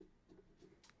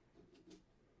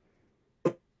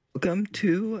Welcome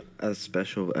to a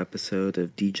special episode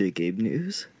of DJ Gabe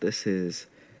News. This is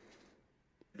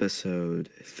episode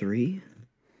 3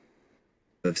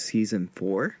 of season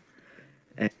 4,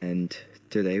 and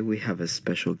today we have a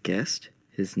special guest.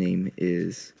 His name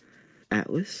is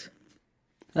Atlas.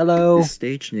 Hello. His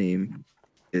stage name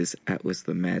is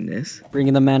Atlasthemaddness.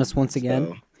 Bringing the madness once again.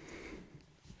 So,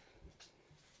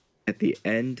 at the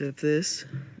end of this,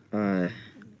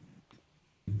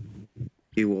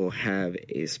 we will have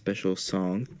a special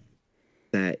song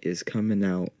that is coming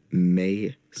out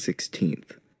May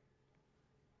 16th.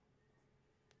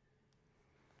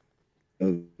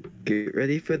 So get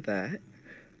ready for that.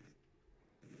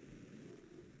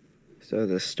 So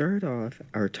to start off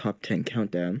our top 10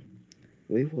 countdown,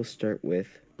 we will start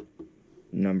with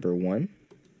number 1,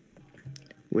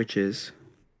 which is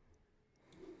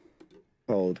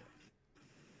called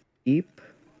Deep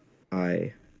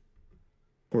by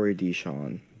Corey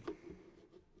Deshawn.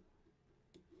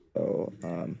 So,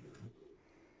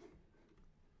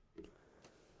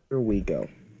 here we go.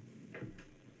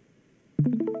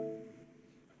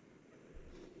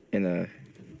 In a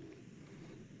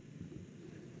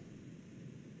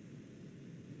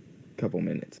couple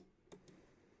minutes.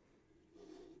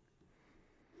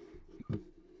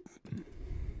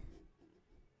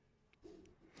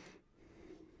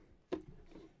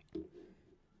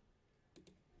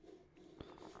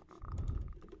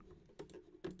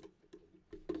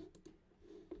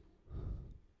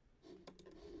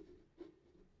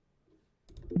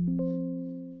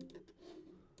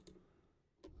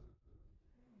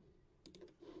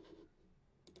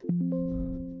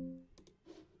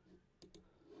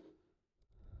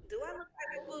 Do I look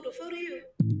like a beautiful to you?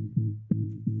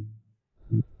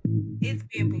 It's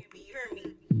been boopy, you hear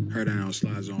me? Her down,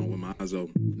 slides on with my eyes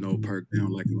open. No perk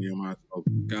down like me on my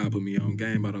open. God put me on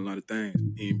game about a lot of things.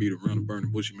 He ain't beat around the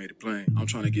burning bush, he made it plain. I'm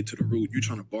trying to get to the root, you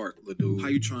trying to bark, lil' dude. How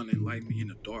you trying to enlighten me in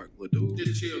the dark, lil' dude?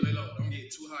 Just chill, lay low, don't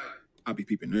get too high. I be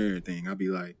peeping everything, I be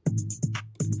like,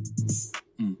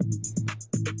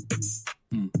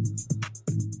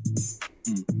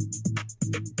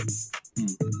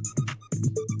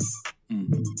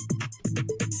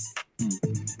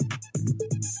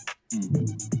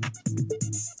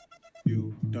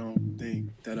 You don't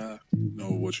think that I know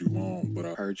what you want, but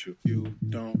I hurt you. You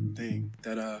don't think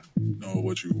that I know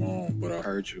what you want, but I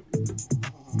hurt you. I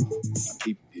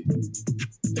peeped it.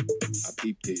 I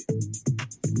peeped it.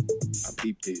 I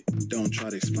peeped it. Don't try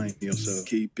to explain yourself.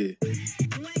 Keep it.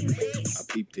 I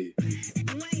peeped it.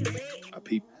 I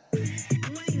peeped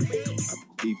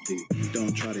it.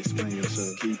 Don't try to explain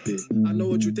yourself. Keep it. I know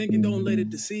what you're thinking, don't let it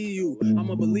deceive you. I'm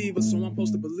a believer, so I'm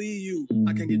supposed to believe you.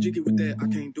 I can't get jiggy with that, I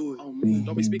can't do it on me.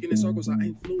 Don't be speaking in circles, I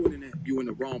ain't fluid in that. You in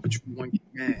the wrong, but you want to get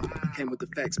mad. Came with the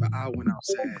facts, but I went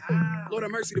outside. Lord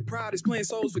have mercy, the pride is playing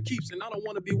souls for keeps, and I don't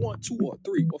want to be 1, 2, or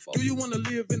 3, or 4. Do you want to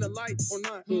live in the light or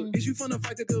not? Is you finna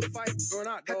fight the good fight or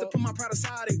not? Have to put my pride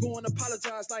aside and go and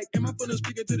apologize. Like, am I finna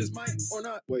speak into this mic or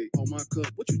not? Wait, on my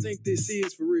cup, what you think this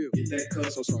is for real? Get that cup.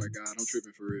 So sorry, God, I'm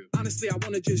tripping for real. Honestly, I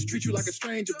wanna just treat you like a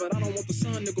stranger, but I don't want the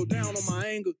sun to go down on my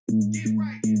anger. Get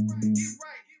right, get right, get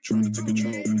right. Trying to take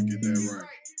control, gotta get that right.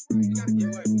 We gotta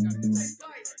get right, we gotta get right.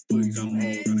 Putting down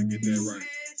hold, gotta get that right.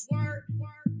 Work,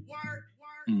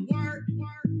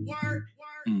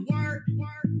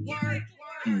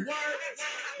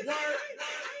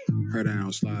 Her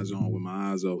down, slides on with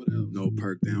my eyes open. No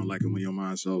perk down like it when your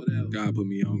mind's open. God put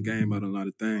me on game about a lot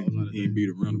of things. He ain't beat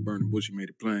around the burning bush, he made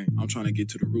it plain. I'm trying to get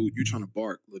to the root, you trying to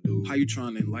bark, lil' dude. How you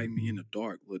trying to enlighten me in the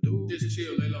dark, lil' dude? Just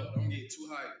chill, lay low, don't get too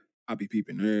high. I be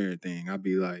peeping everything, I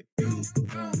be like, you don't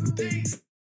think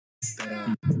that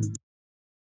I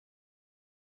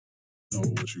know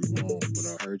what you want, but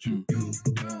I hurt you. You don't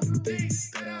think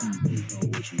that I know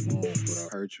what you want, but I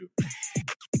hurt you.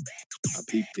 I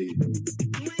peeped it.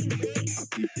 I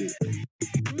peeped it.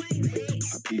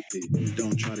 I peeped it.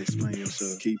 Don't try to explain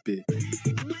yourself. Keep it. I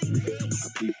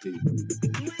peeped it.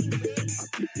 I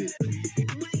peeped it.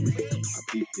 I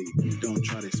peeped it. Don't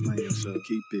try to explain yourself.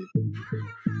 Keep it.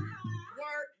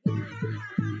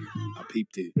 I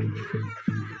peeped it.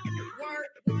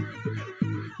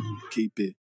 Keep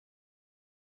it.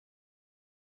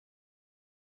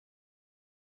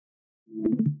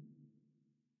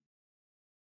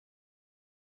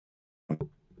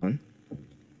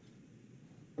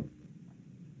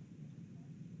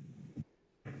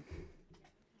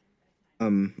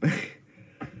 What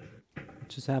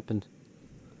just happened?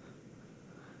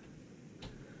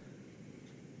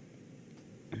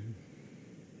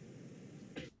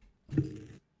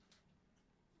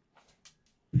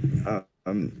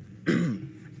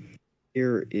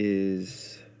 Here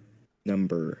is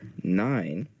number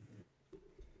 9,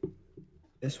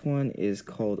 This one is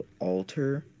called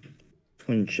Alter. This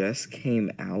one just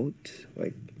came out,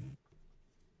 like,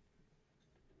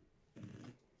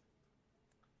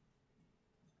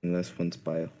 and this one's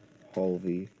by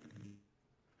Halvey.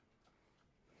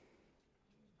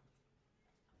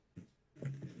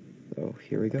 So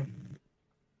here we go. Here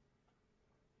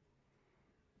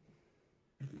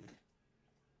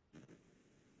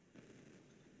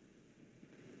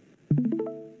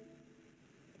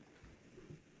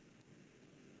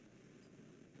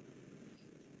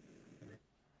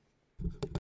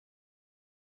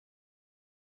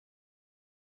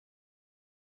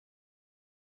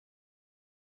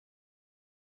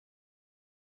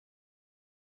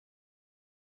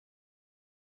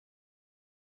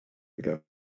we go.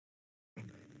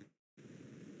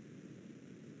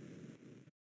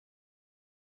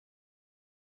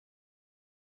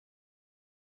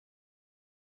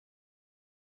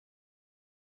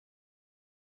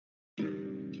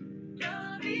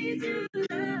 Glory to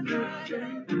the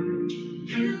Father.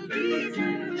 You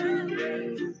deserve the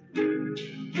praise.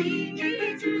 Lead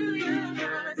me to your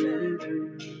altar.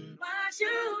 Wash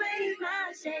away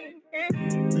my shame.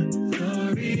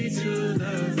 Glory to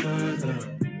the Father.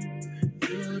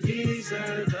 You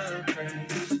deserve the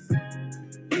praise.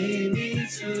 Lead me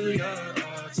to your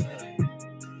altar.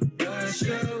 Wash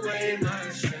away my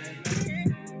shame.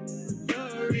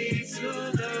 Glory to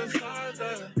the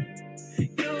Father.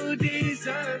 You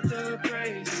deserve the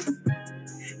praise.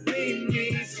 Lead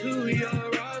me to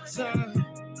your altar.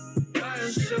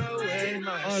 Wash away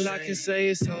my shame. All I can say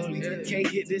is holy.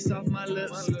 Can't get this off my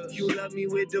lips. You love me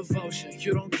with devotion.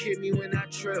 You don't kid me when I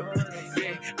trip.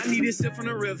 Yeah, I need a sip from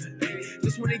the river.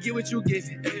 Just wanna get what you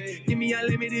giving. Give me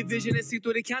unlimited vision and see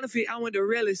through the counterfeit. I want the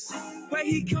realest. Where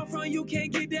he come from, you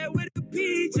can't get that with a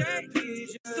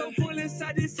PJ. So full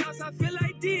inside this house, I feel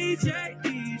like DJ.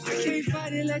 I can't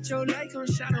fight it, let your light come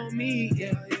shine on me.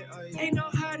 Yeah, ain't no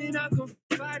hiding, I'm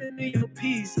confiding in your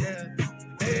peace. Yeah.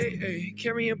 Hey, hey,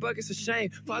 carrying buckets of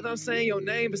shame. Father, I'm saying your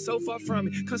name, but so far from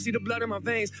it. Come see the blood in my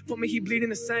veins. For me, he bleeding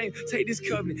the same. Take this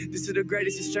covenant. This is the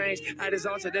greatest exchange. At his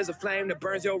altar, there's a flame that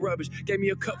burns your rubbish. Gave me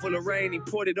a cup full of rain. He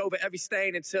poured it over every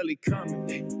stain until he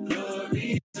coming.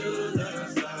 Glory to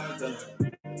the Father.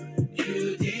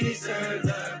 You deserve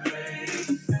the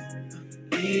praise.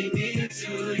 Lead me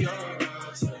to your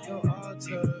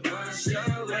altar. Wash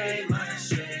away my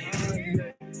shame.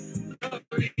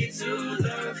 Glory to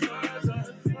the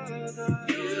Father.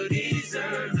 You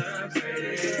deserve the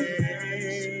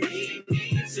praise. Lead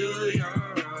me to your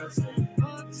altar.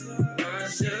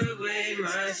 Wash away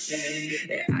my shame.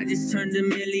 Yeah, I just turned a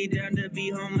milli down to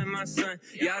be home with my son.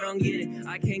 Y'all don't get it.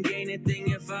 I can't gain a thing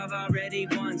if I've already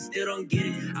won. Still don't get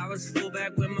it. I was full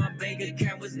back when my bank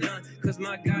account was none. Cause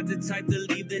my God the type to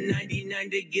leave the 99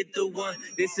 to get the one.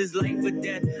 This is life or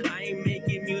death. I ain't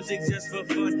making music just for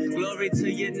fun. Glory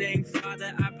to your name,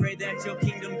 Father. I pray that your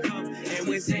kingdom come. And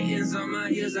when Satan's on my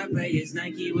heels, I pray it's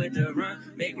Nike with the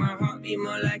run. Make my heart be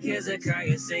more like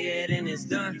Hezekiah. Say it and it's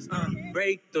done.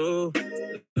 Breakthrough.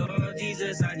 Lord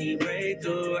Jesus, I need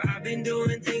breakthrough. I've been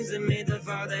doing things that made the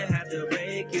Father have to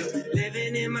break you.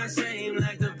 Living in my shame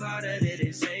like the potter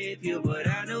didn't shape you. But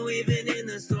I know even in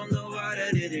the storm, the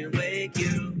water didn't wake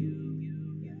you.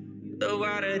 The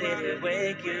water didn't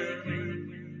wake you.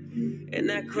 And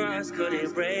that cross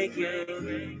couldn't break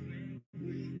you.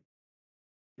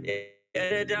 Yeah,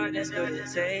 the darkness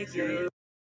couldn't take you.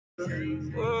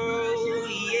 Oh,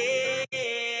 yeah.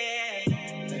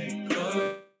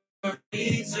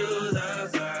 Glory to the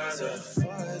Father.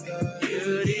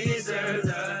 You deserve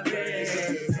the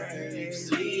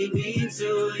praise. Lead me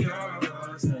to your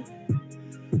altar.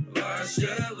 Wash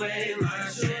away my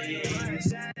shame.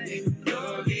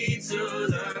 Glory to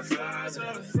the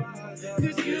Father.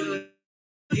 'Cause you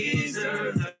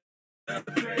deserve the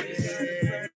praise.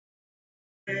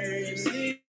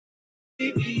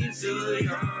 Lead me to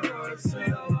your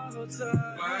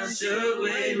altar. Wash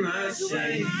away my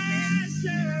shame.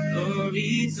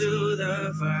 Glory to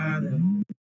the Father.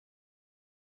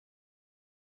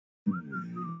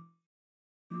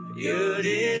 You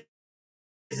deserve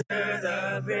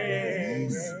the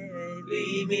praise.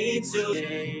 Lead me to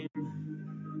shame.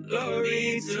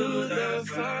 Glory to the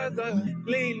Father.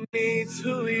 Lead me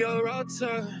to your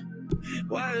altar.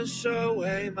 Wash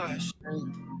away my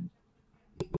shame.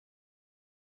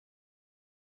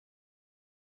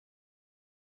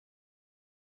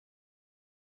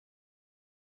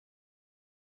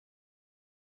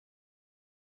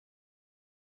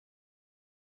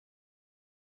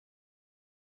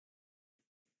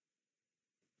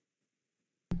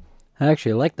 I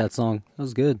actually like that song. That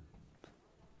was good.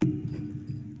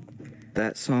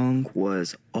 That song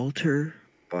was Alter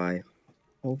by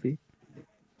Colby.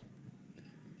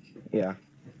 Yeah.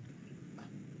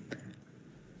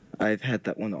 I've had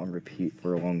that one on repeat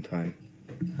for a long time.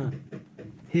 Huh.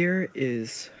 Here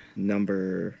is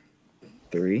number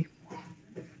 3.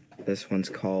 This one's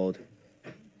called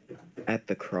At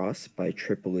the Cross by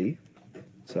Triple E.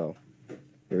 So,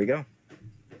 here we go.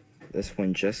 This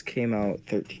one just came out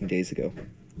 13 days ago.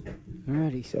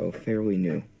 Alrighty. So, fairly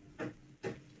new.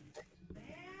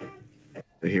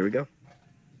 So, here we go.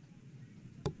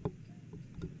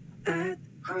 At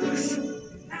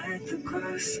the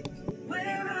cross,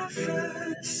 where I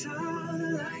first saw the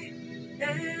light,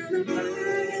 and the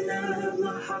burden of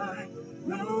my heart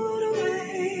rolled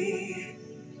away.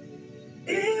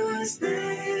 It was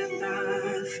there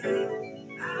by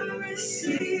faith I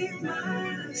received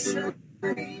my sight,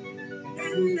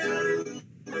 and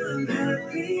I'm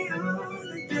happy all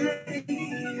the day.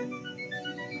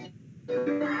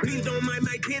 Please don't mind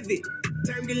my pivot.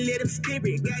 Time to let him steer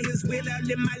it. Got his will, I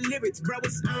live my lyrics. Bro,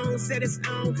 it's on, said it's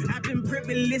on. I've been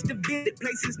privileged to visit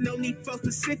places, no need for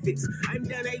specifics. I'm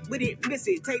done, ain't with it, miss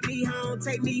it. Take me home,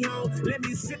 take me home. Let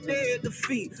me sit there at the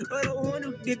feet of the one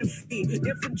who did the feet.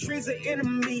 Infantry's are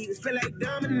enemies. Feel like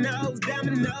dominoes,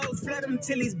 flood him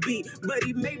till he's beat. But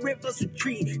he made rivers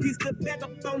retreat. He stood back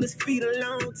up on his feet a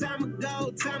long time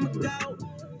ago.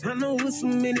 I know it's so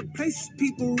many places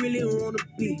people really wanna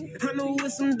be. I know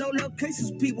it's some dope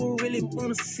locations people really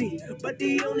wanna see. But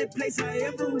the only place I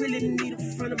ever really need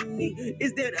in front of me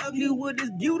is that ugly wood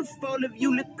is beautiful if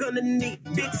you look underneath.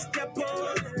 Big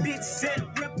steppers, big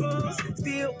set rappers.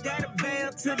 Still gotta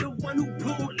bow to the one who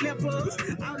pulled levers.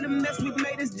 All the mess we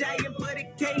made is giant, but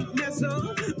it can't mess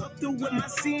up. Up to where my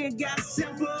sin got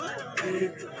severed.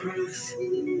 At the cross.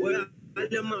 Well, I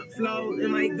let my flow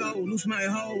and my go, lose my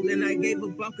hold, and I gave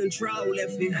up all control,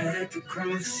 left it at the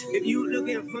cross. If you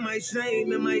looking for my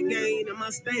shame and my gain and my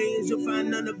stains, you'll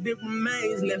find none of it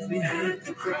remains, left it at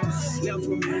the cross. Left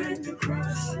from at the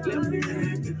cross, left it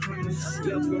at the cross,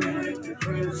 left from at the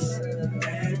cross,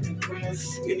 at the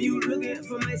cross. If you looking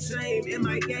for my shame and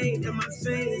my gain and my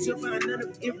stains, you'll find none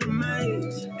of it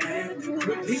remains at the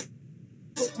cross.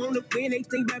 Wanna win, they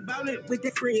think about ballin' with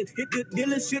their friends. Hit the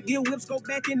dealership, get whips, go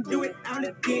back and do it all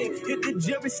again. Hit the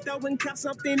jewelry store and cop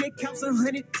something that costs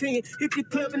 110. Hit the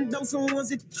club and throw some ones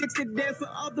that chicks that dance for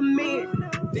all the men.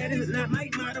 That is not my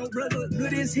motto, brother.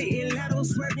 Good as hitting lotto,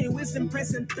 swerving with some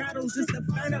pressing throttles just to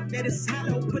find out that it's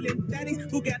hollow. Pulling daddies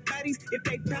who got bodies if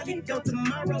they probably go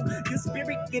tomorrow. Your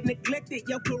spirit get neglected,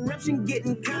 your corruption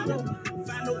getting coddled.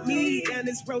 Follow me down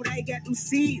this road, I got to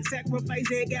see. Sacrifice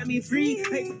that got me free.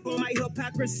 Pay for my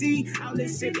hypocrisy. All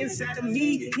this shit inside of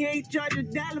me. He ain't charge a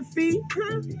dollar fee.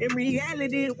 In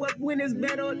reality, what win is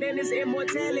better than this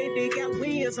immortality. Got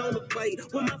wins on the way,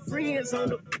 with my friends on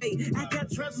the way. I got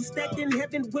trouble stacked in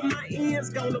heaven with my ends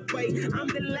gone away. I'm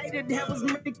delighted that was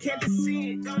murder, can't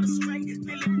see it, gone straight.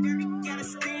 Feeling dirty, got a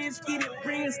stench, get it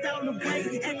rinsed all the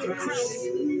way at the cross.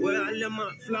 Well, I let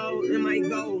my flow and my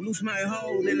go, lose my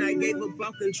hold, and I gave up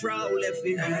all control, left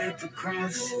it at the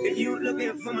cross. If you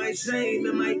looking for my shame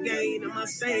and my gain and my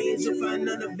stains, you'll find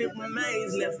none of it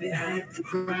remains, left it at the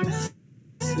cross.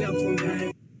 Left it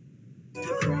at the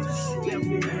cross, left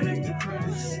it at the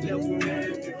cross, left it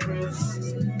at the cross,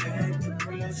 at the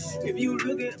cross. If you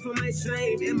looking for my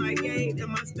shame and my gain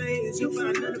and my stains, you'll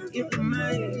find none of it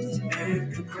remains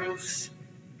at the cross.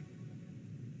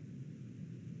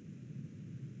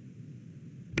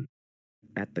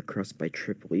 At the Cross by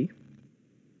Triple E.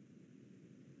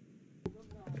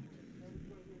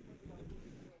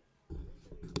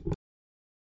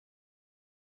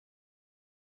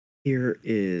 Here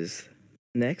is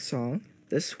next song.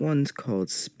 This one's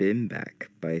called Spin Back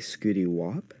by Scooty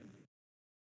Wop.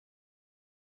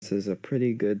 This is a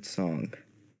pretty good song.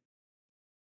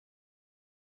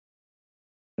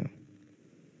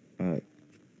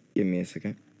 Give me a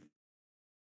second.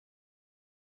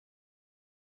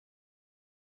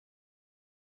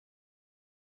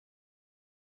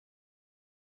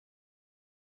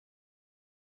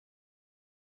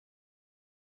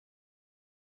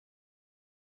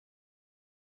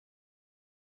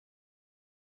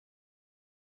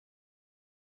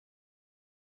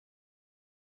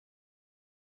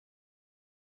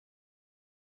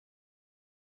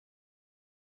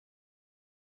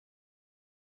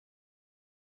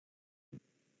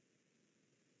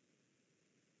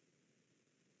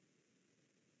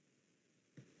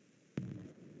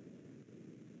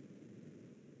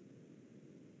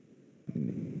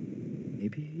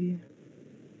 Maybe.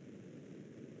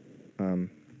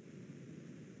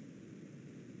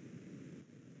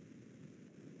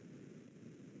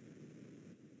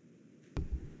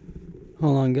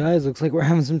 Hold on, guys. Looks like we're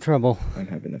having some trouble. I'm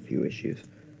having a few issues.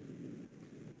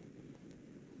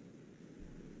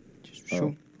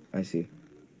 I see.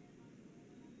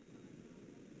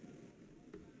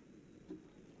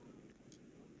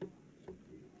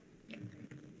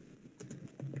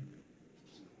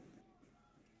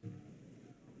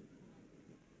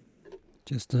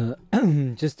 Just a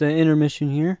just an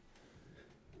intermission here.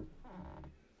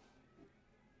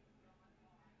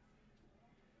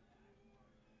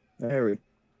 There we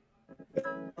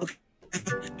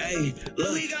Hey,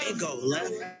 look, it go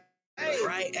left,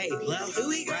 right, hey, left,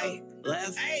 right,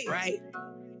 left, right.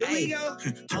 Hey, go.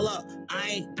 Hold up, I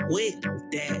ain't with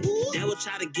that. That will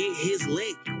try to get his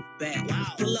lick back.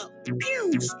 Wow. Pull up,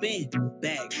 pew, spin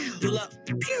back. Pull up,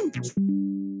 pew,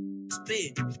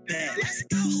 spin back. Let's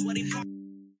go. Sweaty palms,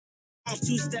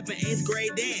 two-stepping 8th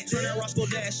grade dance. Turn that Roscoe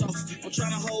Dash off. I'm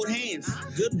trying to hold hands.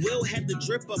 Goodwill had the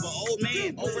drip of an old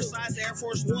man. Oversized Air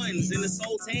Force Ones in the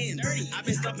soul tan. I've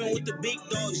been stumping with the big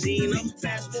dog, Gina.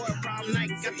 Fast forward prom night,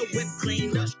 got the whip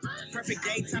cleaned up. Perfect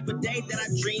day, type of day that I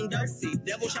dreamed of.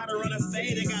 Devil tried to run a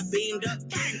fade and got beamed up.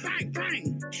 Bang, bang,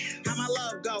 bang. How my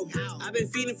love go? I've been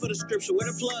feeding for the scripture. Where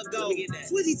the plug go?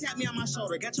 Swizzy tapped me on my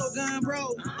shoulder. Got your gun,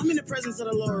 bro? I'm in the presence of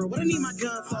the Lord. What I need my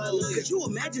gun for? Could you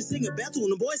imagine singing Bethel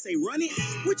when the boys say run it?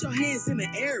 Put your hands in the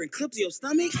air and clip to your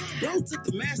stomach. Bro took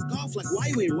the mask off like why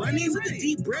you ain't running? Took a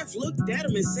deep breath, looked at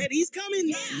him and said he's coming.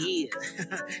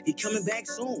 Yeah, he coming back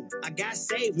soon. I got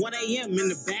saved 1 a.m. in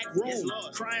the back room.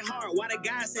 Crying hard, why the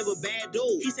guy save a bad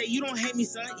dude? He said you don't hate me,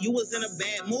 son, you was in a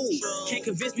bad mood. Can't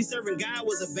convince me serving God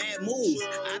was a bad move.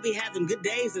 I be having good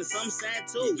days and some sad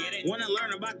too. Wanna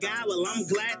learn about God? Well, I'm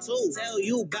glad to. Tell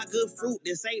you got good fruit,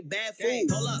 this ain't bad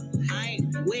food. Hold up, I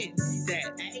ain't with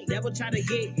that. Devil try to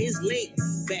get his lick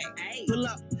back. Pull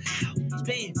up,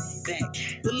 spin back.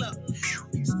 Pull up,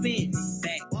 spin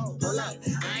back. Pull up,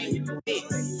 I ain't with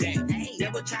that.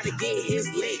 Devil try to get his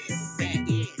lick back.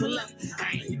 Pull up,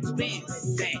 I ain't spin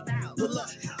back. Pull up,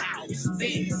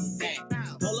 spin back.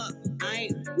 Pull up, I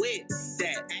ain't with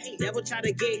that. Devil try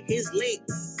to get his lick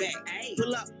back.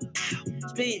 Pull up,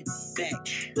 spin back.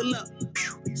 Pull up,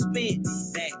 spin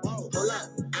back. Pull up,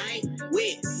 I ain't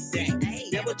with that.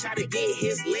 Devil try to get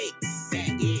his lick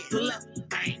back. Pull up,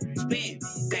 I ain't spin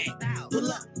back.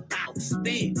 Pull up,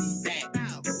 spin back.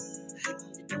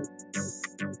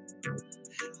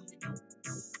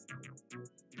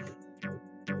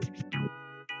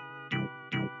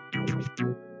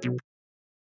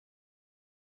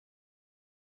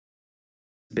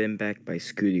 Been back by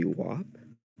Scooty Wop.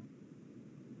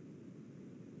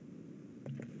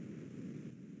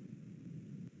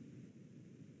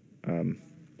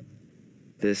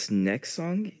 This next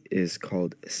song is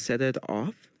called Set It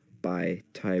Off by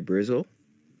Ty Brizzle.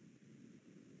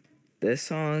 This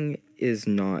song is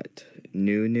not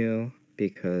new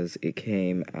because it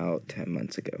came out 10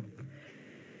 months ago.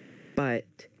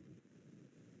 But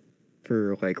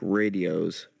for like radio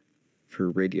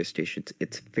stations,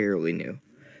 it's fairly new.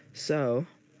 So,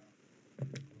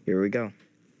 here we go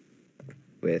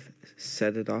with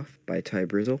Set It Off by Ty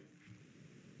Brizzle.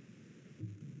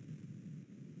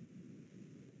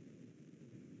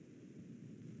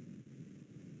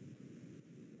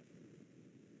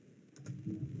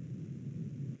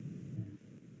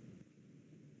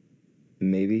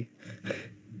 Maybe.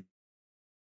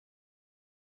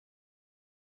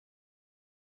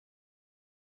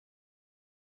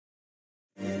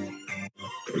 There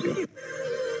we go.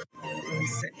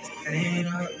 Set this thing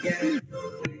up, yeah.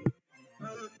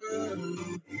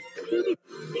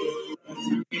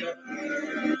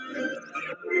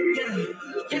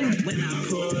 When I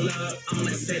pull up, I'ma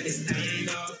set this thing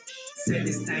off. Set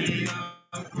this thing off.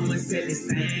 I'ma set this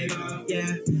thing off,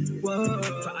 yeah. Whoa,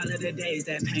 for all of the days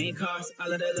that pain cost,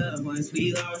 all of the loved ones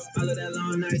we lost, all of the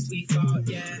long nights we fought,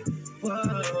 yeah. Whoa,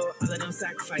 all of them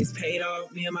sacrifices paid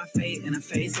off, me and my fate and a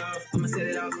face off. I'ma set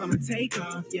it off, I'ma take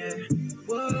off, yeah.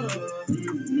 Whoa,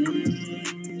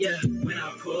 yeah. When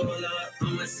I pull up,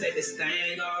 I'ma set this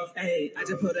thing off. Hey, I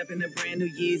just pulled up in the brand new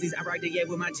Yeezys. I rocked the yeah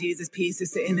with my Jesus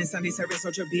pieces, sitting in Sunday service,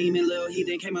 ultra beaming. Lil'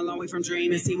 heathen came a long way from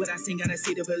dreaming. See what I seen, gotta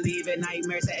see to believe it.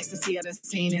 Nightmares, the ecstasy of the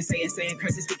scene, and saying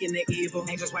curses, speaking the evil.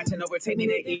 Angels watching over, take me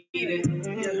to eat it.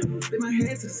 Yeah, lift my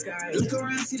head to the sky. Look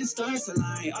around, see the stars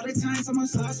align. All the time, someone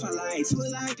lost my life. Too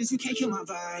alive, cause you can't kill my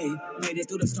vibe. Made it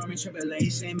through the storm and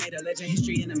tribulation. Made a legend,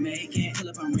 history in the making. Pull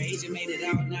up, I'm raging. Made it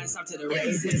out, now it's off to the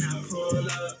races. I pull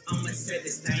up, I'ma set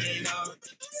this thing off.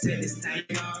 Set this thing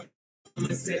off. I'ma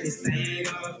set this thing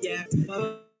off, yeah.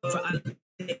 Oh, for all of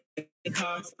the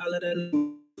costs, all of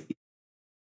the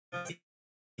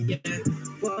yeah.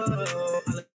 Whoa,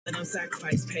 all of them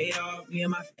sacrifice paid off. Me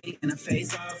and my fate and a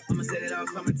face off. I'ma set it off,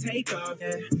 I'ma take off,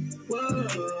 yeah. Whoa,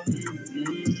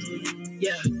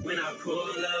 yeah. When I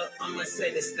pull up, I'ma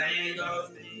set this thing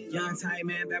off. Young tight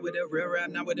man, back with the real rap,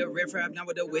 not with the riff rap, not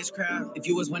with the witchcraft. If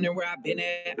you was wondering where I've been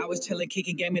at, I was chilling,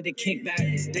 kicking game at the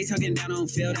kickback. They talking down, I don't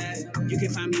feel that. You can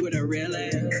find me with a real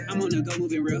ass. I'm on the go,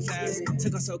 moving real fast.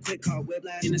 Took off so quick, caught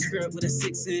whiplash. In the script with a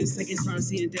 6 sense. Second from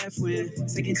seeing death win.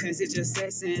 Second chance, it just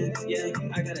sets in. Yeah,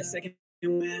 I got a second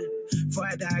win. Before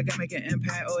I die, I gotta make an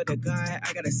impact. Oh, the God,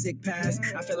 I got a sick pass.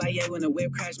 I feel like, yeah, when the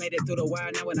whip crash, made it through the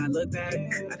wire. Now when I look back,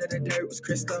 out of the dirt was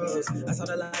crystals. I saw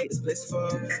the light, it's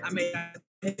blissful. I made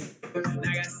now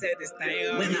I gotta set this thing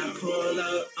off. When I pull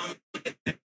up, I'ma set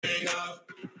this thing off.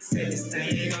 Set this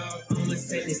thing off. I'ma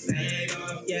set this thing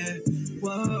off. Yeah.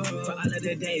 Whoa. For all of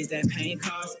the days that pain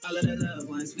cost, all of the loved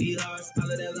ones we lost,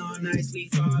 all of the long nights we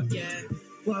fought. Yeah.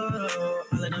 Whoa.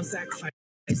 All of them sacrifices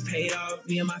paid off.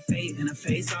 Me and my fate and a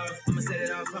face off. I'ma set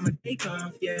it off. I'ma take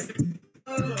off. Yeah.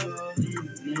 Oh.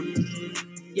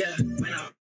 Yeah. When I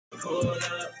pull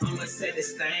up, I'ma set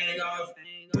this thing off.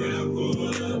 When I pull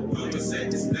up, I'ma set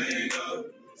this thing up.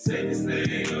 Set this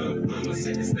thing up, I'ma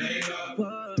set this thing up.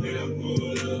 When I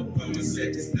pull up, I'ma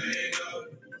set this thing up.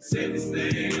 Set this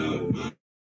thing up,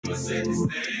 I'ma set this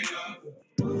thing up.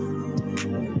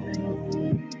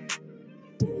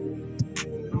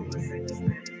 I'ma set this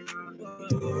thing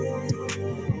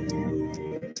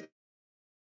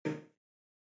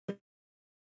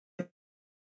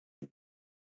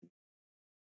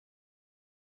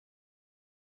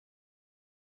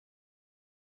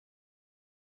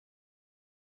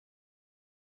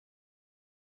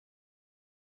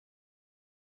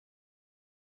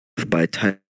By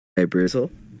Ty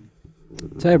Brizzle.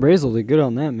 Ty Brazel did good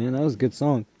on that, man. That was a good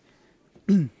song.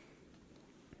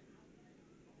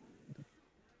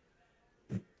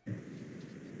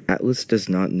 Atlas does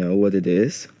not know what it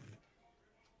is.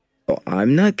 Oh,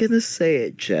 I'm not gonna say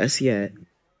it just yet.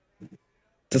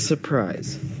 It's a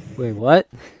surprise. Wait, what?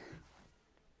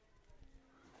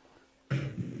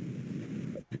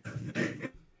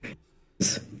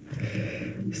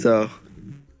 So,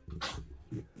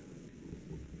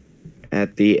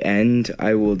 at the end,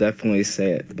 I will definitely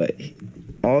say it, but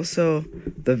also,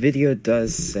 the video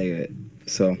does say it,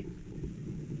 so,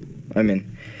 I'm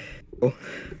in. Oh.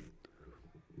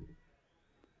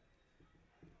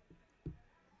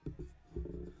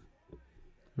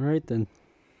 Alright then.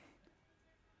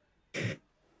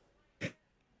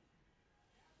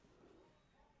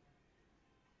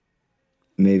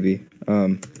 Maybe.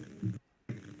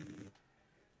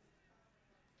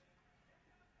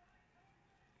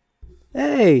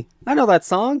 Hey, I know that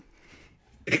song.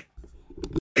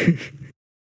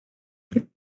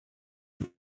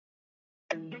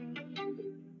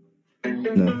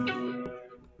 No.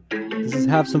 This is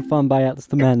Have Some Fun by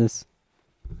Atlasthemaddness.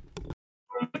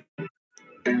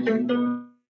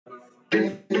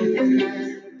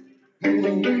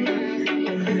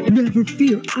 Never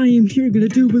fear, I am here, gonna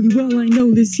do really well, I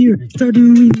know this year. Started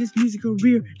doing this music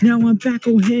career, now I'm back,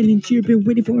 go ahead and cheer. Been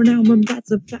waiting for an album,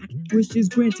 that's a fact. Wish is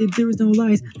granted, there is no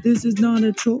lies. This is not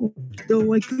a troll,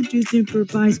 though I could just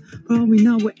improvise. Probably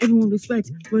not what everyone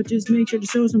expects, but just make sure to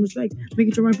show some respect.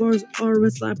 Making sure my bars are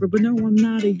a slapper, but no, I'm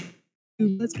not a.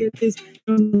 Let's get this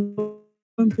done.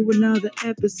 Welcome to another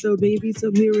episode, baby.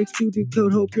 Some lyrics to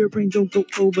decode. Hope your brain don't go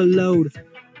overload.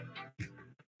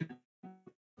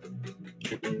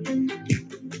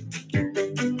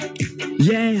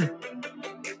 Yeah.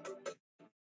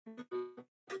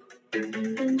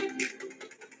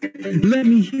 Let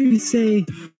me hear you say,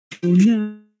 oh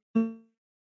no.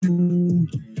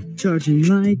 Charging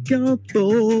like a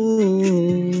bull.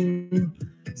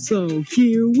 So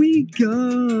here we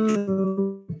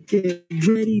go. Get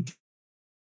ready.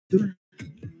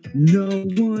 No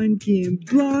one can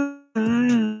block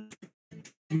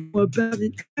about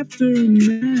an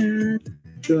aftermath.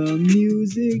 The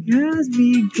music has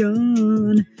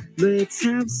begun. Let's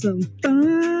have some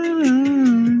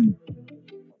fun.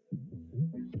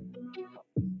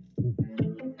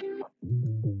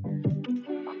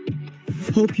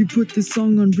 Hope you put this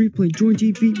song on replay. Join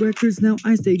GB Records, now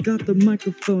I stay. Got the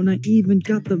microphone, I even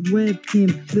got the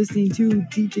webcam. Listening to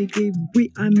DJ Gabe,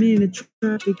 wait, I'm in a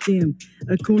traffic jam.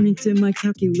 According to my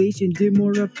calculation, did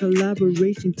more of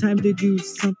collaboration. Time to do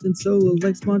something solo,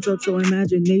 like SpongeBob Show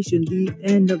Imagination. The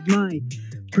end of my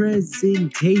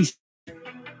presentation.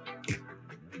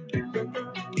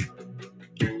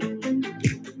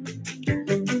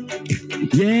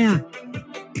 Yeah.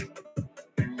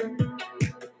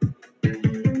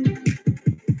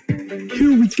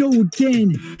 Here we go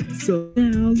again. So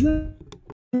now let's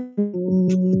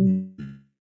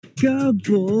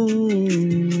go.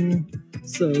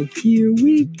 So here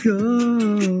we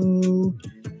go.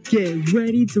 Get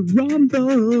ready to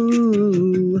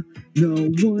rumble. No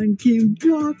one can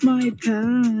block my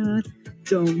path.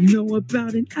 Don't know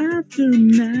about an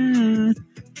aftermath.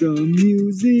 The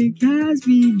music has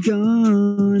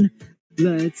begun.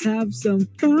 Let's have some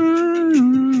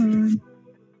fun.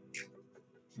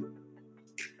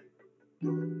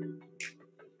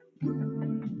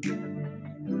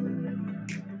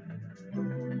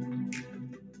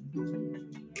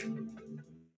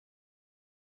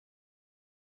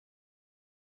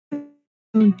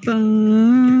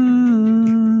 Fun.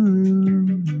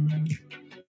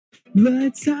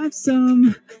 Let's have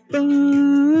some fun.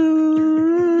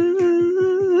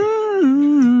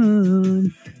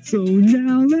 So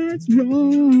now let's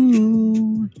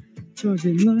roll,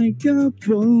 charging like a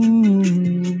bull.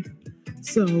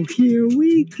 So here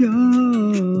we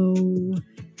go.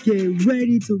 Get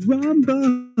ready to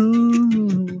rumble.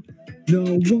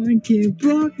 No one can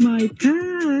block my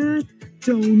path.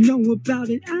 Don't know about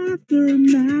it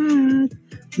aftermath.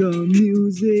 The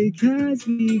music has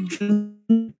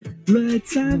begun.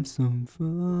 Let's have some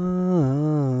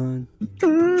fun.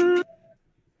 fun.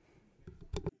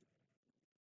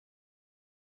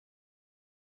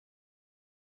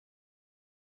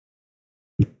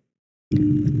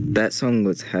 That song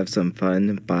was Have Some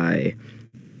Fun by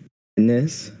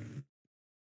Atlasthemaddness,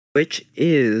 which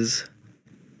is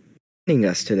joining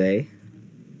us today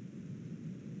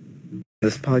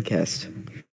this podcast.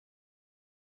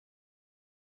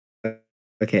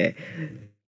 Okay.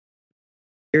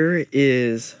 Here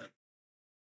is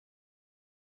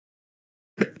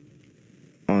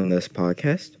on this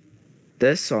podcast.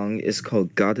 This song is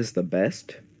called God is the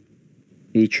Best,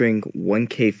 featuring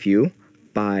 1K Few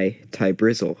by Ty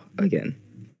Brizzle again.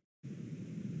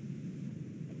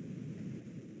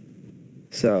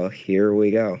 So here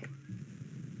we go.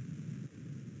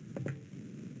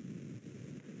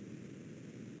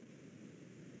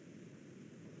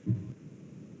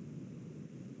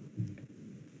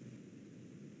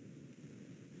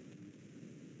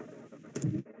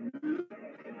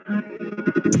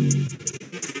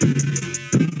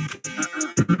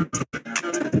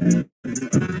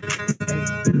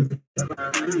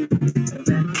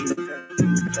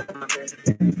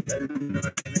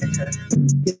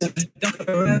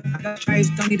 I got stripes,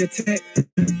 don't need a tech.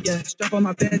 Yeah, strap on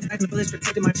my bed, tight bullets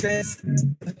protecting my chest.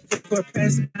 Foot for a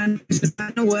press, I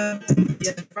know well.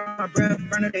 Yeah, from my breath,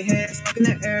 burn up their head, smoke in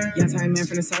the air. Yeah, time man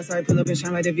from the south side, pull up and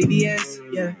shine like the VBS.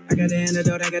 Yeah, I got the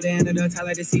antidote, tie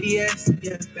like the CDS.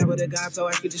 Yeah, back with the God, so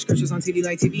I speak the scriptures on TV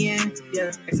like TVN.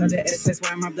 Yeah, X out the SS,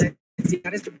 why my black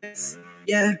God is the best.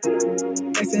 Yeah,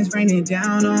 blessings raining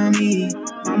down on me.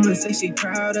 Mama say she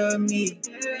proud of me.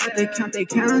 At the count, they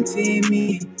counted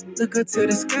me. Look up to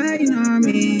the sky, you know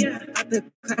me. At the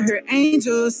cloud, her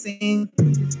angels sing.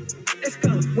 Let's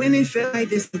go. When it feel like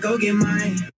this, go get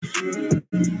mine.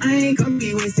 I ain't gonna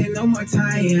be wasting no more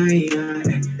time.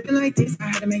 Feel like this, I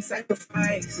had to make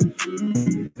sacrifice.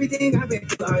 Everything I've been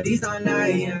through, all these all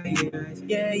night.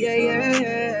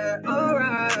 Yeah.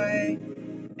 Alright.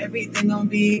 Everything gon'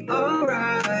 be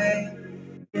alright.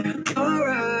 Yeah,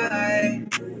 alright.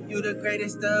 You the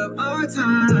greatest of all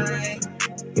time.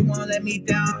 You won't let me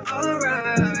down,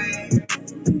 alright.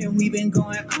 And we've been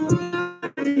going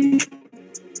alright.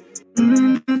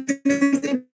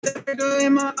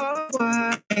 In my all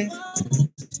white.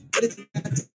 What is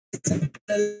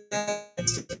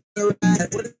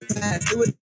what is that? Do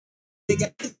it. They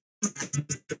got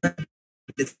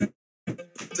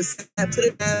put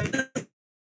it down.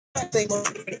 Think more.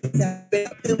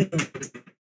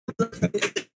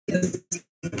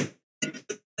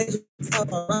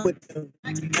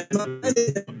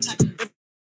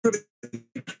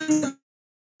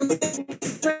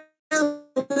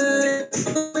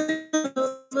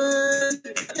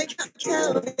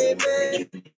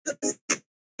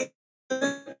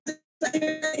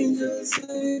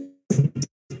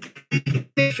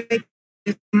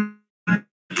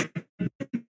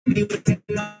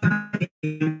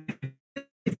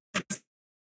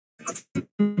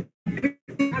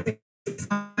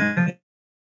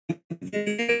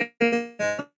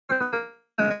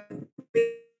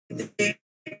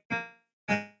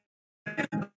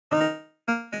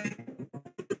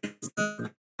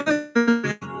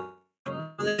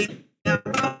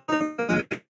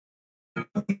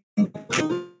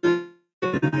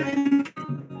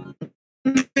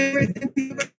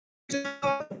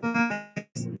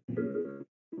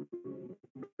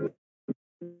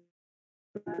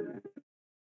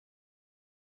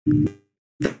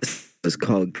 This is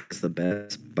called God is the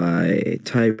Best by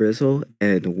Ty Brizzle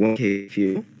and 1K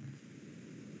Few.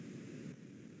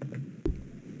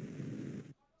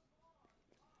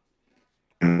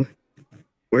 Now,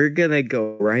 we're gonna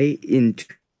go right into.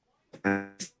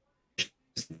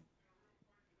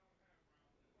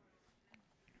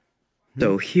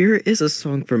 So here is a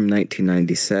song from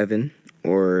 1997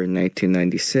 or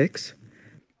 1996.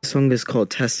 The song is called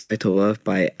Testify to Love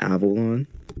by Avalon.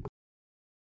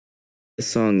 The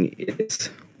song is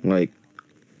like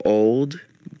old,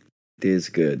 it is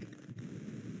good.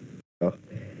 So,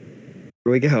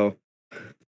 here we go.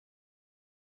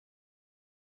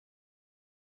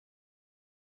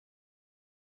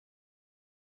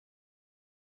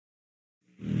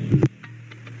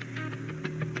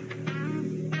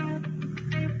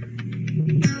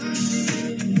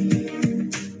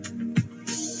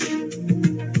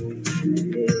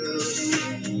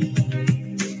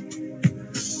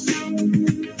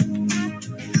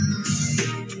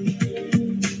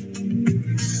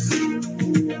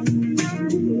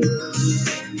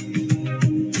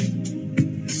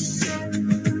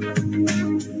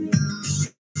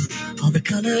 All the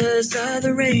colors of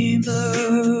the rainbow,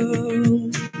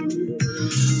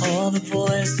 all the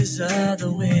voices of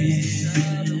the wind,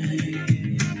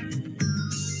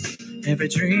 every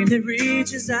dream that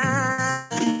reaches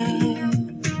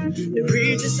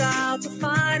out to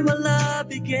find where love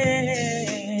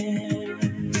begins.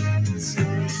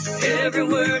 Every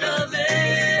word of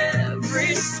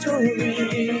every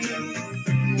story,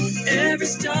 every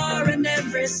star in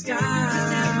every sky,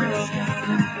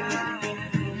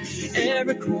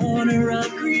 every corner of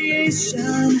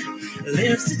creation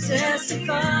lives to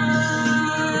testify.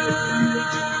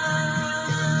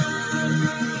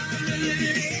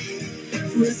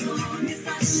 For as long as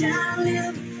I shall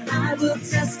live, I will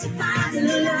testify to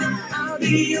love. I'll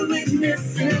be a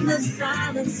witness in the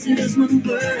silences when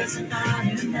words are not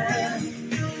enough.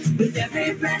 With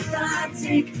every breath I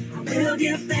take, I will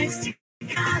give thanks to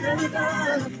God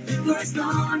above. For as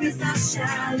long as I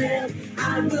shall live,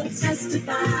 I will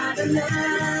testify to love.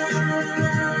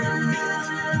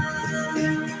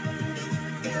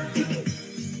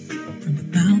 From the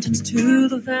mountains to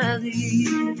the valleys,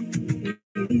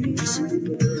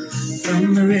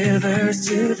 from the rivers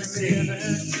to the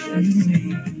seas,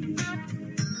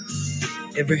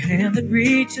 every hand that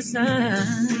reaches out,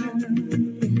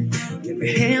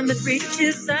 every hand that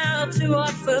reaches out to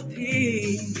offer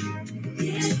peace,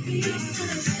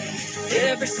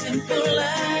 every simple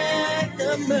act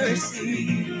of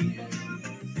mercy,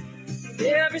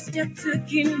 every step to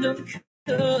kingdom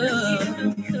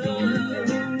come,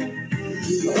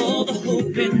 all the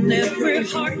hope in every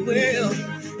heart will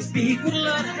speak what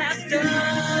love has done.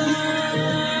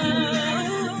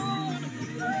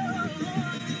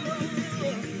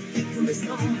 For as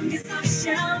long as I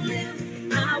shall live,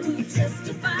 I will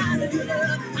testify to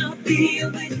love. I'll be a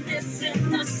witness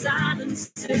in the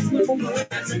silences when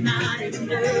words are not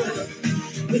enough.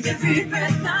 With every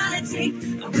breath I take,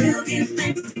 I will give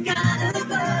thanks to God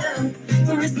above.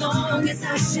 For as long as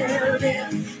I shall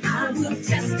live, I will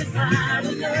testify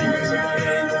to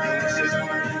love.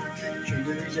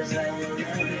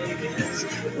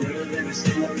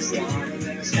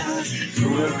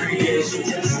 Your creation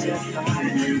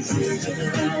testifies to the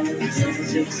love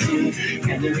to see,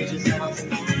 and it reaches out to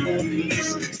find the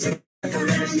peace. So the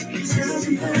rest you can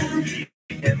testify.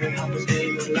 Every heart was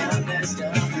made with love that's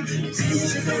done.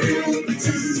 Testify,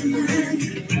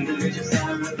 and it reaches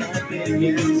out where love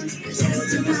begins.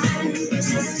 Testify,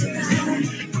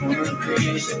 for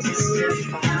creation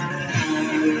testifies.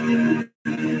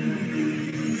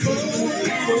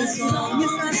 As long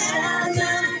as I shall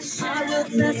live, I will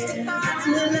testify to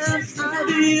love. I'll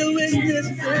be a witness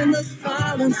in the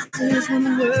silences when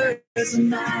words are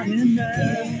not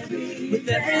enough. With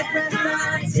every breath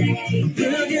I take,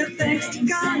 we'll give thanks to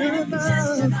God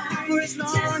above. For as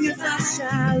long as I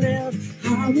shall live,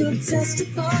 I will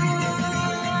testify.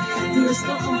 For as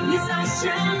long as I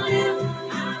shall live,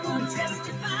 I will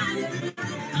testify.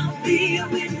 I'll be a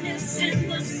witness in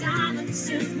the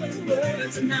silences when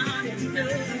words are not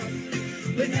enough.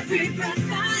 With every breath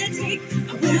I take,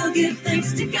 I will give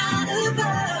thanks to God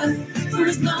above. For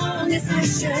as long as I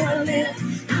shall live,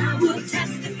 I will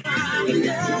testify to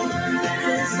love.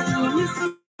 As long as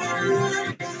I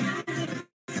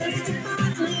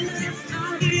testify to love,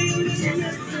 I'll be a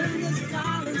witness in the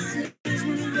silences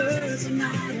when words are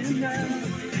not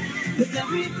enough. With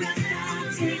every breath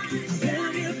I take, I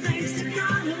will give thanks to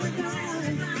God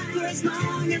above. For as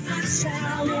long as I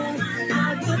shall live,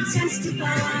 I will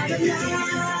testify to love.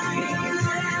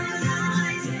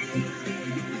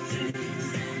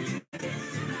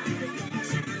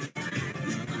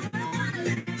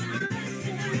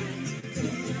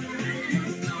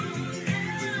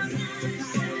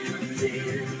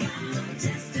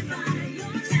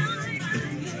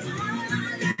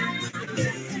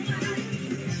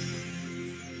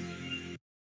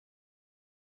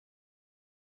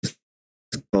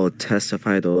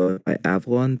 Testify to Love by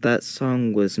Avalon. That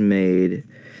song was made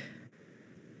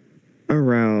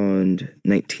around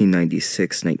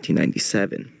 1996,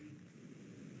 1997.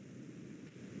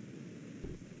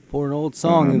 For an old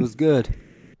song, it was good.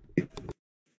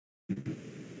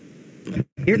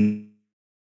 Here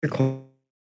called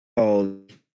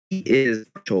He Is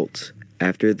Schultz.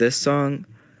 After this song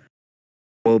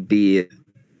will be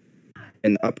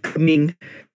an upcoming.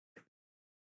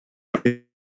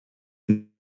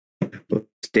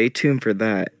 Stay tuned for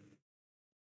that.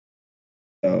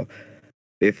 So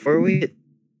before we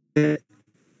get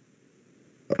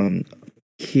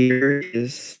here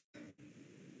is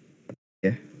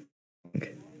okay,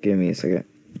 give me a second.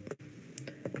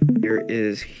 Here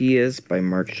is He Is by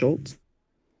Mark Schultz.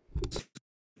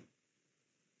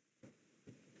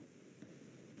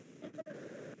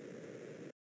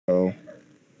 So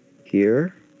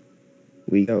here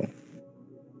we go.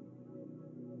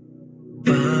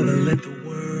 Father, let the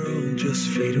world just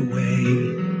fade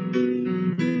away.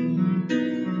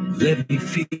 Let me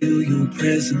feel your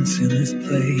presence in this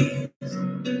place.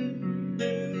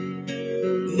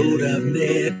 Lord, I've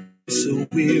never been so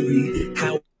weary.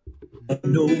 How I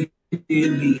know you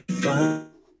in me find.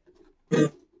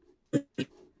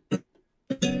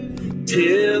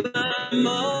 Till I'm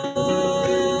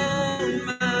on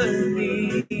my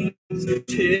knees,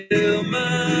 till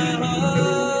my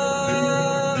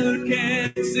heart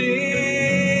can sing.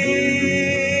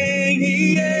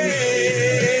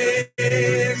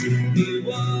 Yes, he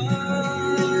was,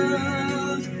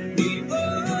 he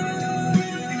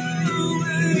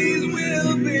always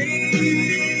will be.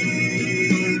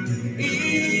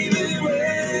 Even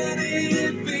when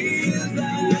it feels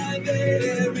like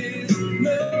there is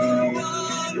no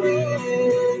one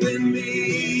holding me,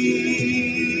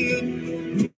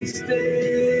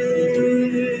 still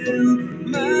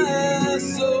my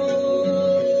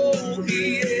soul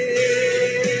he is.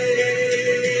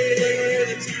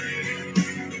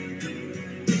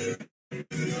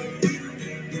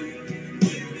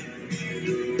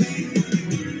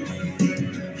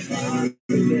 Father,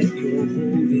 let your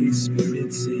Holy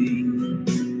Spirit sing.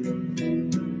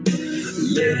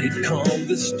 Let it calm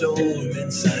the storm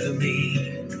inside of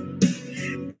me.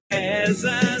 As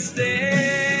I stand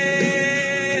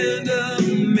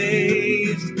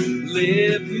amazed,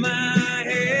 lift my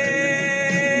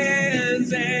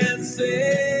hands and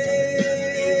say,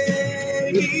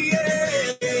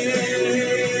 yes,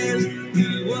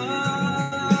 he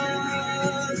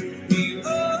was, he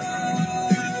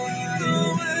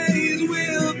always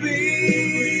will be.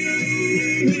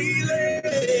 He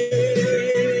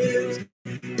lives,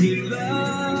 he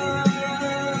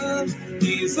loves,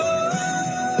 he's always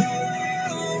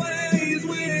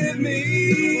with me.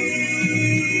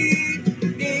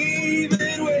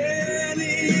 Even when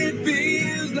it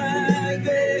feels like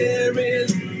there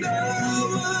is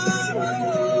no one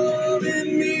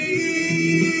holding me,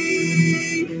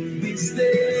 be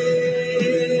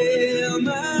still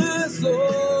my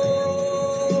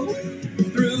soul.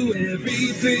 Through every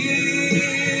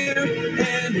fear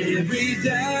and every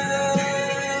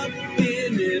doubt,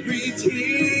 in every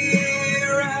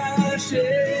tear I shed,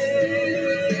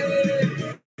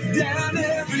 down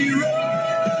every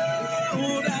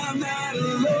road I'm not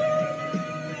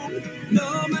alone,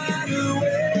 no matter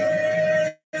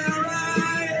where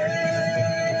I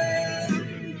am.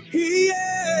 He is,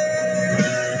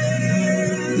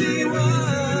 he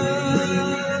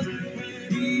was,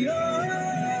 he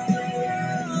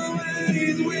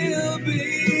always will be.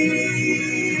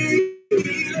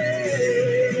 He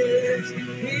lives,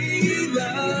 he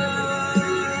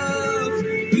loves,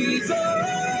 he's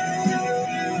always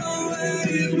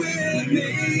with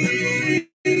me.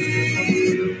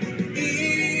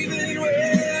 Even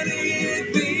when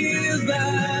it feels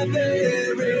like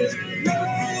there is no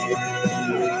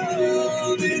one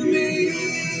holding me,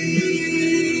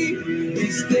 be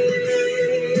still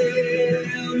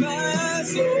my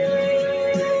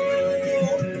soul,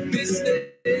 be still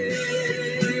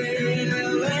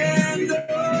and know,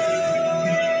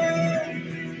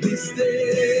 be still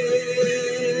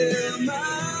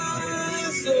my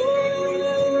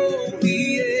soul,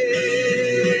 he is.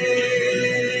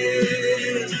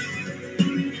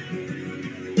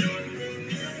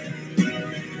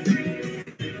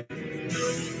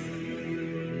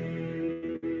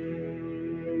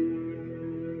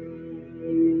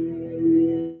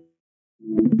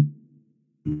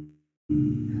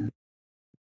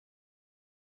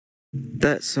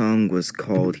 That song was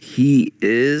called He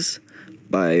Is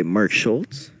by Mark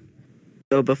Schultz.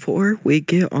 So before we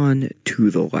get on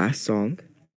to the last song,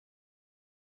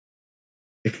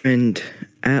 my friend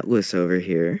Atlas over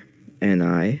here and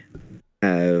I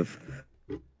have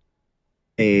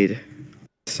made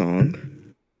a song,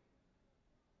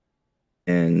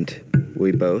 and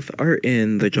we both are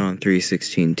in the John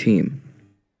 3:16 team.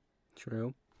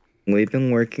 True. We've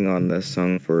been working on this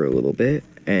song for a little bit,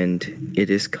 and it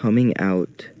is coming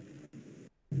out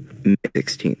May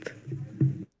 16th.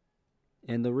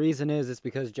 And the reason is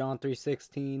because John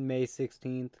 3:16, May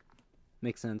 16th.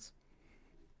 Makes sense.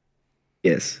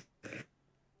 Yes.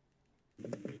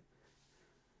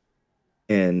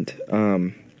 And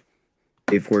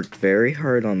we've worked very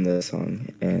hard on this song,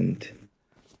 and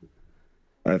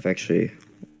I've actually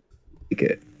like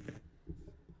it.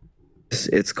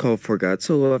 It's called For God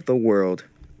So Loved the World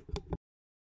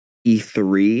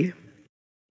E3.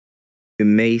 You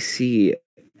may see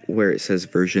where it says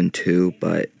version 2,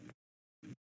 but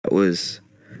that was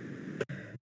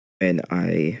when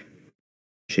I...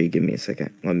 Actually, give me a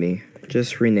second. Let me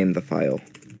just rename the file.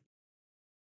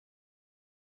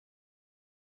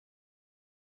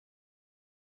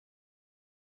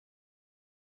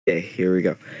 Okay, here we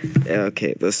go.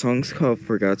 Okay, the song's called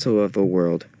For God So Loved the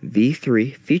World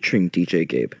V3 featuring DJ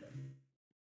Gabe.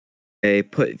 I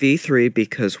put V3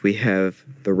 because we have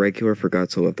the regular For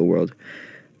God So Loved the World.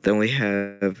 Then we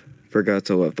have For God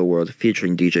So Loved the World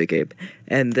featuring DJ Gabe.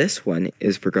 And this one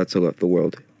is For God So Loved the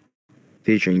World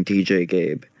featuring DJ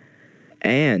Gabe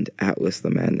and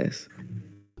Atlasthemaddness.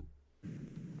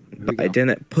 But I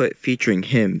didn't put featuring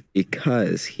him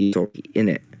because he's already in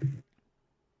it.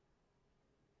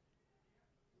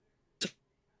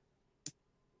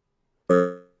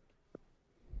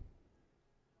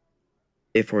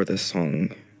 Before the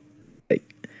song, like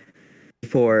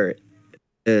before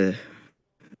the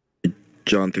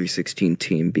John 3:16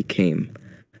 team became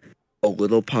a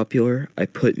little popular, I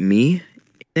put me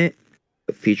in it,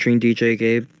 featuring DJ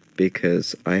Gabe,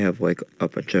 because I have like a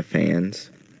bunch of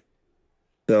fans.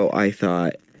 So I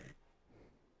thought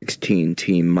 16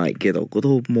 team might get a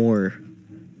little more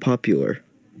popular.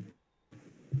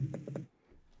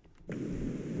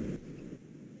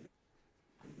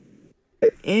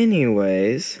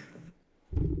 Anyways,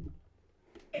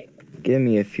 give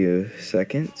me a few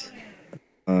seconds.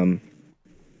 There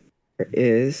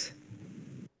is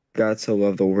God So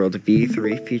Loved the World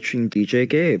V3 featuring DJ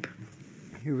Gabe.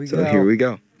 Here we So go. here we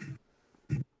go.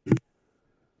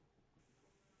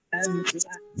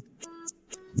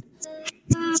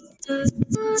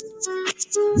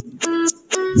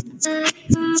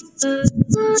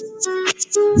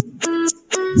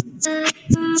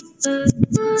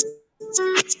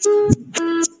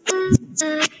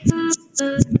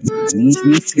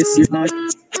 Nichts geschieht,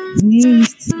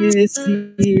 nichts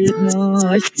geschieht,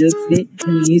 just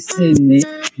listen it.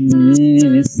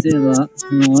 Still,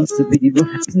 wants to be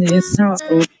happiness, how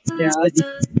daddy.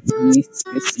 Nichts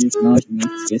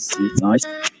geschieht,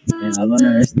 and I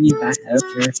learned to sneak back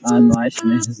after I watched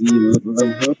me. See,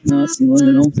 the hope, not see one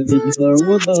and all to be for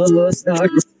what the lost dog.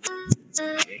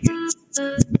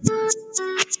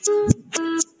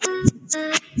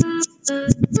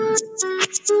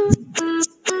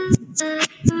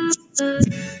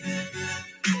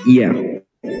 Yeah.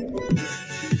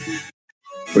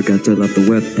 For God to love the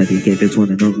world that he gave his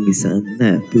one and only son,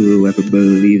 that whoever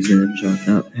believes in him shall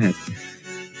not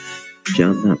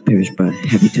perish but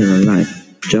have eternal life.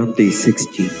 John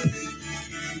 3:16.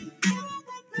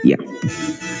 Yeah.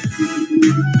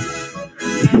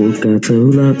 For God so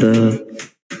loved the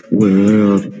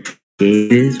world,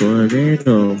 gave his one and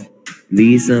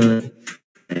only son,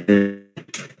 that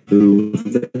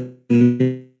whoever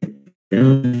believes in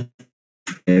him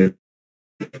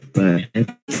but have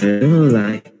eternal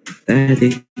life. That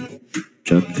is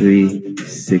John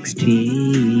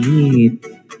 3:16.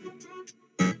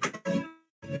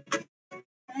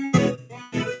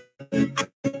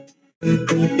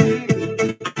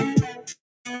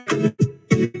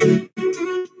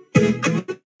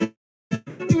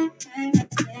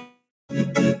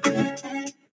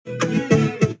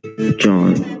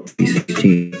 John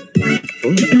 3:16.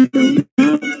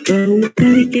 Oh,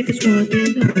 God gave his one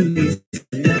and only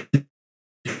son,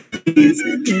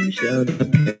 and him shall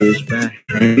not perish but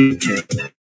have eternal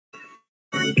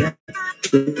life.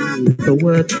 The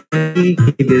word that he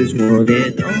gave his one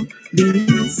and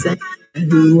only son,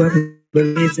 and whoever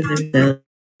believes in him shall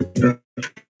not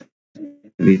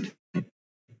perish.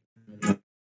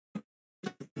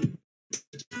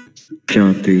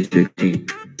 John 3:16.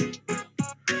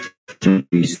 John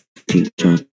 3:16.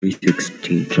 John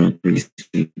 3:16. John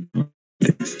 3:16.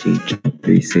 John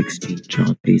 3:16.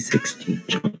 John 3:16.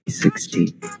 John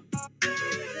 3:16.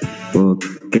 For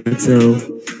God so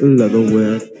loved the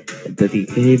world that he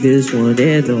gave his one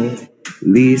and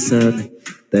only son,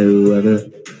 that whoever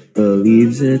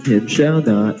believes in him shall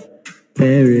not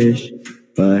perish,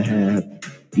 but have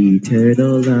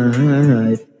eternal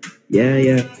life. Yeah,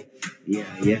 yeah, yeah,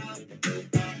 yeah.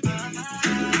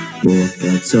 For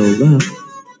God so loved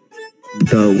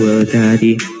the world that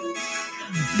he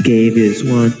gave his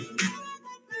one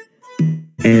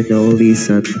and only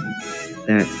Son,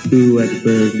 that whoever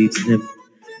believes in him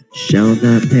shall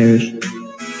not perish,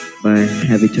 but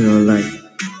have eternal life.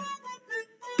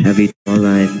 Have eternal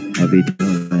life, have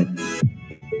eternal life.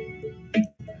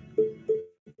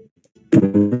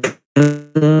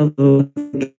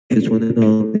 Is one and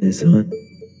only Son,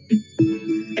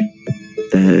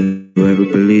 that whoever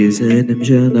believes in him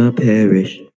shall not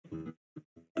perish.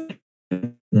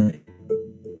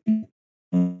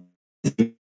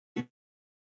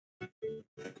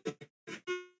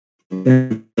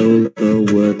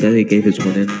 The world that he gave his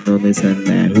one and only Son,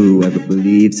 that whoever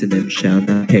believes in him shall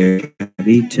not perish, have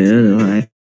eternal life.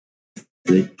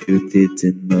 The truth is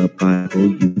in the Bible,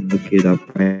 you can look it up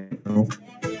right now.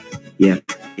 Yeah.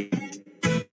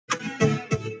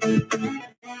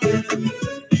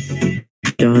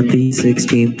 John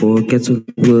 3:16, for God so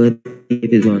loved the world,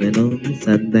 gave his one and only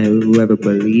Son, that whoever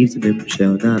believes in him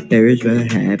shall not perish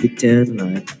but have eternal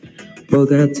life. For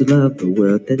God so loved the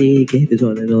world that he gave his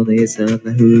one and only Son,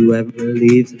 that whoever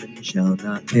believes in him shall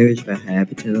not perish but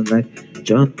have eternal life.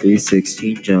 John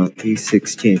 3:16, John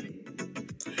 3:16.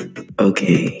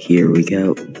 Okay, here we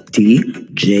go.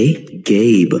 DJ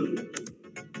Gabe.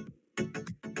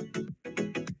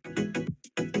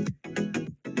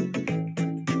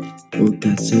 For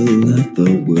God so loved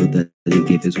the world that he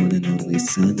gave his one and only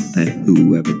Son, that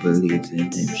whoever believes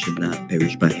in him should not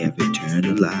perish but have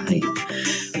eternal life.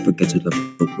 For God so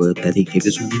loved the world that he gave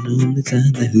his one and only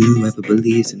Son, that whoever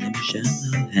believes in him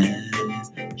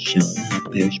shall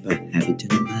not perish but have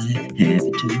eternal life. Have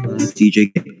eternal life. DJ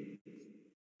Gabe.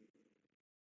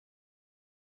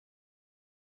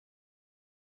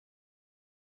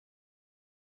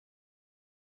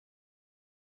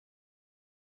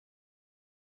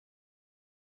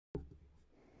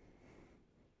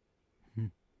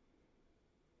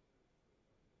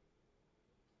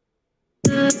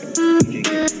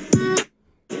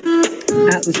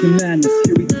 Atlasthemaddness,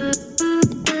 here we go.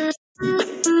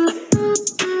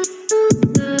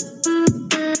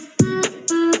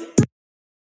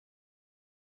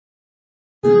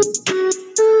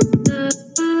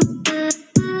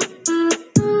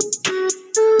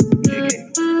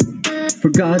 For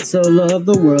God so loved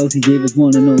the world, he gave his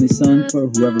one and only Son, for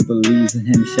whoever believes in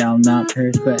him shall not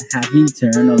perish but have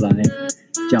eternal life.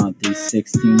 John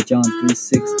 3:16, John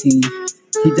 3:16.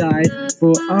 He died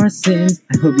for our sins.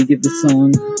 I hope you give the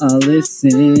song a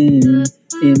listen.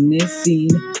 In this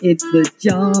scene, it's the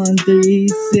John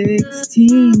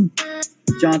 3:16.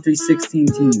 John 3:16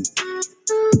 team.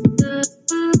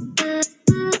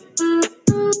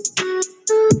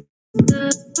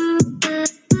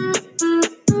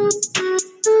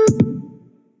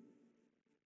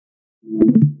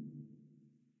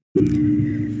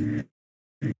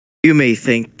 You may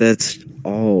think that's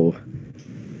all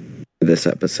for this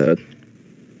episode.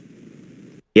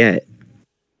 Yet,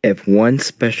 if one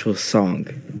special song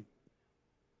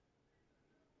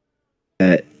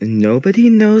that nobody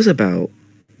knows about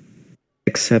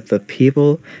except the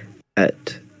people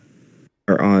that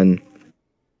are on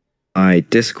my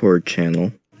Discord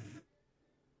channel,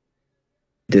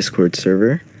 Discord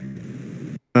server,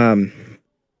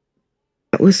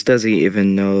 Atlas doesn't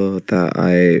even know that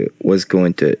I was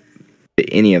going to put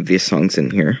any of these songs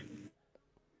in here.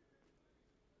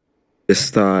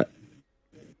 Just thought,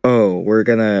 oh, we're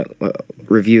gonna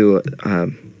review a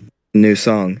new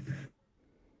song.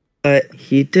 But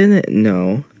he didn't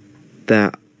know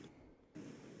that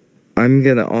I'm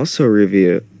gonna also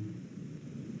review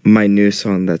my new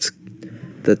song that's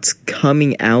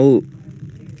coming out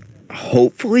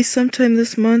hopefully sometime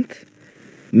this month,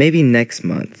 maybe next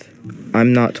month.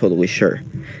 I'm not totally sure.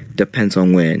 Depends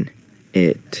on when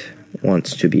it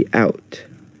wants to be out.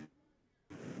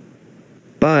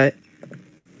 But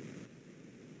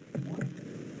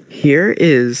here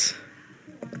is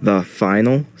the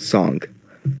final song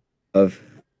of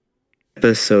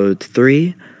episode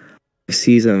 3 of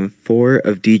season 4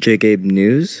 of DJ Gabe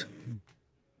News.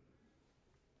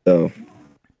 So,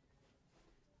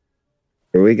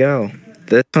 here we go.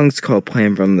 This song's called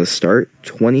Plan from the Start,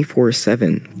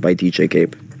 24/7 by DJ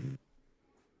Gabe.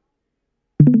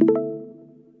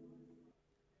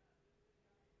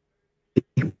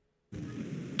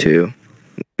 Two.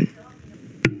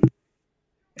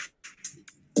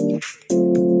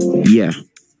 Yeah,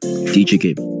 DJ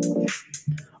Gabe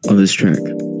on this track.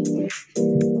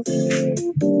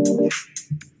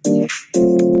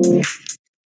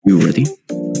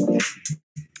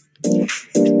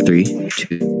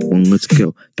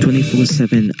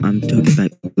 24/7, I'm talking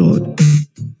about Lord.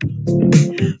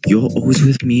 You're always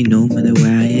with me no matter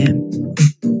where I am.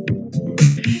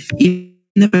 Even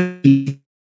if I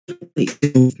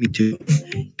with me too.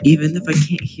 Even if I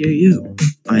can't hear you,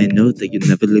 I know that you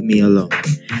never leave me alone.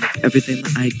 Everything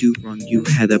that I do wrong, you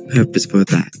had a purpose for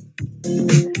that.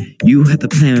 You had the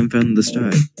plan from the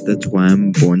start. That's why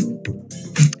I'm born.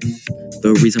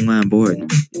 The reason why I'm born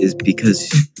is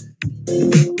because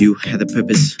you had a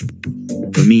purpose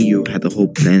for me. You had the whole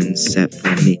plan set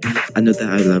for me. I know that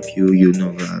I love you. You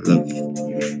know that I love you.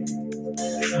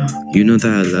 You know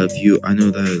that I love you. I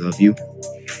know that I love you.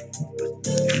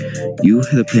 You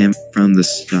had a plan from the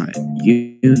start.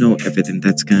 You know everything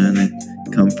that's gonna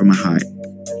come from my heart.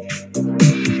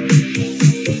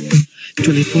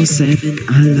 24/7,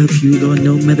 I love you, Lord,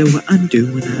 no matter what I'm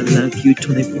doing. I love you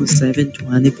 24/7,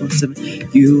 24/7.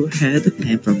 You had a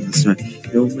plan from the start.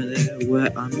 No matter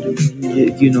what I'm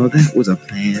doing, you know that was a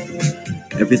plan.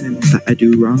 Everything that I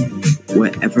do wrong,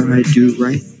 whatever I do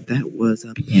right, that was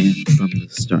a plan from the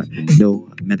start. No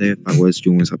matter if I was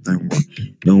doing something wrong,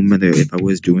 no matter if I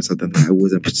was doing something that I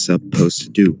wasn't supposed to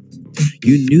do.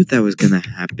 You knew that was gonna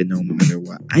happen no matter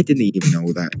what. I didn't even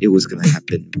know that it was gonna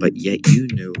happen, but yet you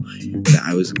knew that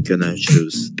I was gonna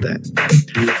choose that.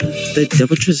 The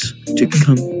devil tries to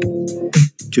come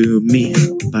to me,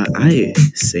 but I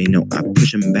say no. I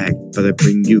push him back, but I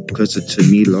bring you closer to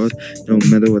me, Lord. No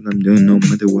matter what I'm doing, no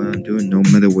matter what I'm doing, no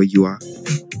matter where you are,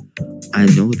 I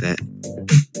know that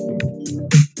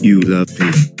you love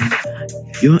me.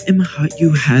 You're in my heart.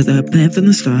 You had a plan from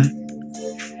the start.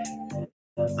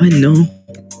 I know.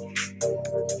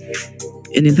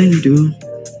 Anything you do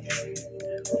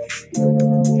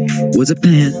was a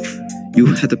plan. You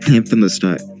had a plan from the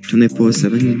start.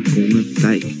 24/7,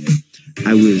 like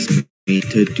I was made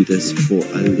to do this for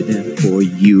a living for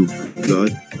you,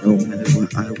 Lord. No matter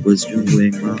what I was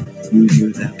doing wrong, you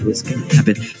knew that was gonna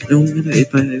happen. No matter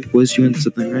if I was doing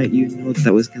something right, you knew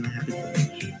that was gonna happen.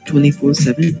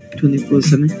 24/7,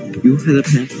 24/7, you had a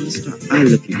plan from the start. I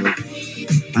love you, Lord.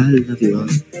 I love you,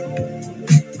 Lord.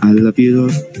 I love you,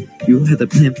 Lord. You had a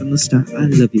plan from the start. I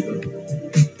love you, Lord.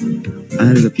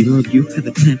 I love you, Lord. You had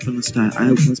a plan from the start.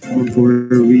 I was born for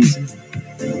a reason.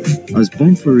 I was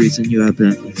born for a reason. You had a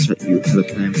plan from the start. You had a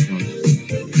plan from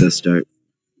the start.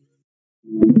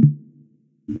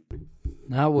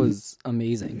 That was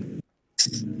amazing.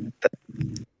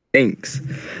 Thanks.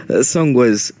 The song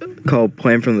was called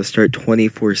Plan from the Start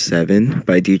 24/7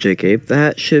 by DJ Gabe.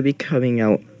 That should be coming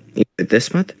out either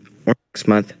this month or next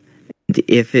month. And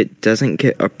if it doesn't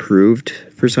get approved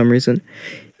for some reason,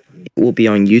 it will be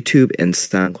on YouTube and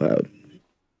SoundCloud.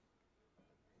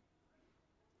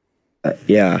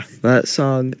 Yeah, that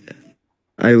song,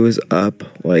 I was up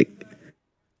like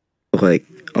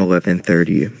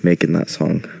 11:30 making that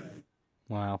song.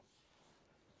 Wow.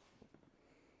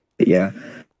 Yeah.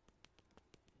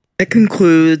 That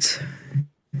concludes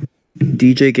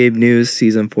DJ Gabe News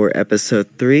Season 4, Episode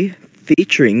 3,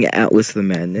 featuring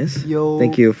Atlasthemaddness. Yo.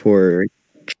 Thank you for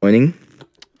joining.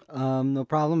 No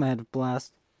problem. I had a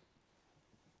blast.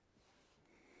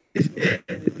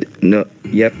 No,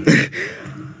 yep.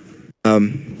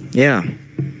 Yeah.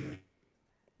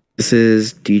 This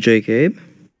is DJ Gabe.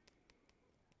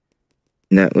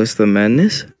 And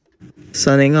Atlasthemaddness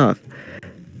signing off.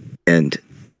 And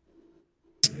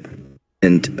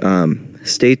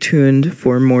stay tuned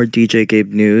for more DJ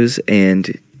Gabe news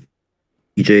and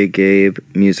DJ Gabe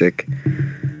music,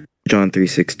 John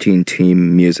 3:16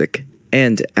 team music,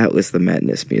 and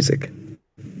Atlasthemaddness music.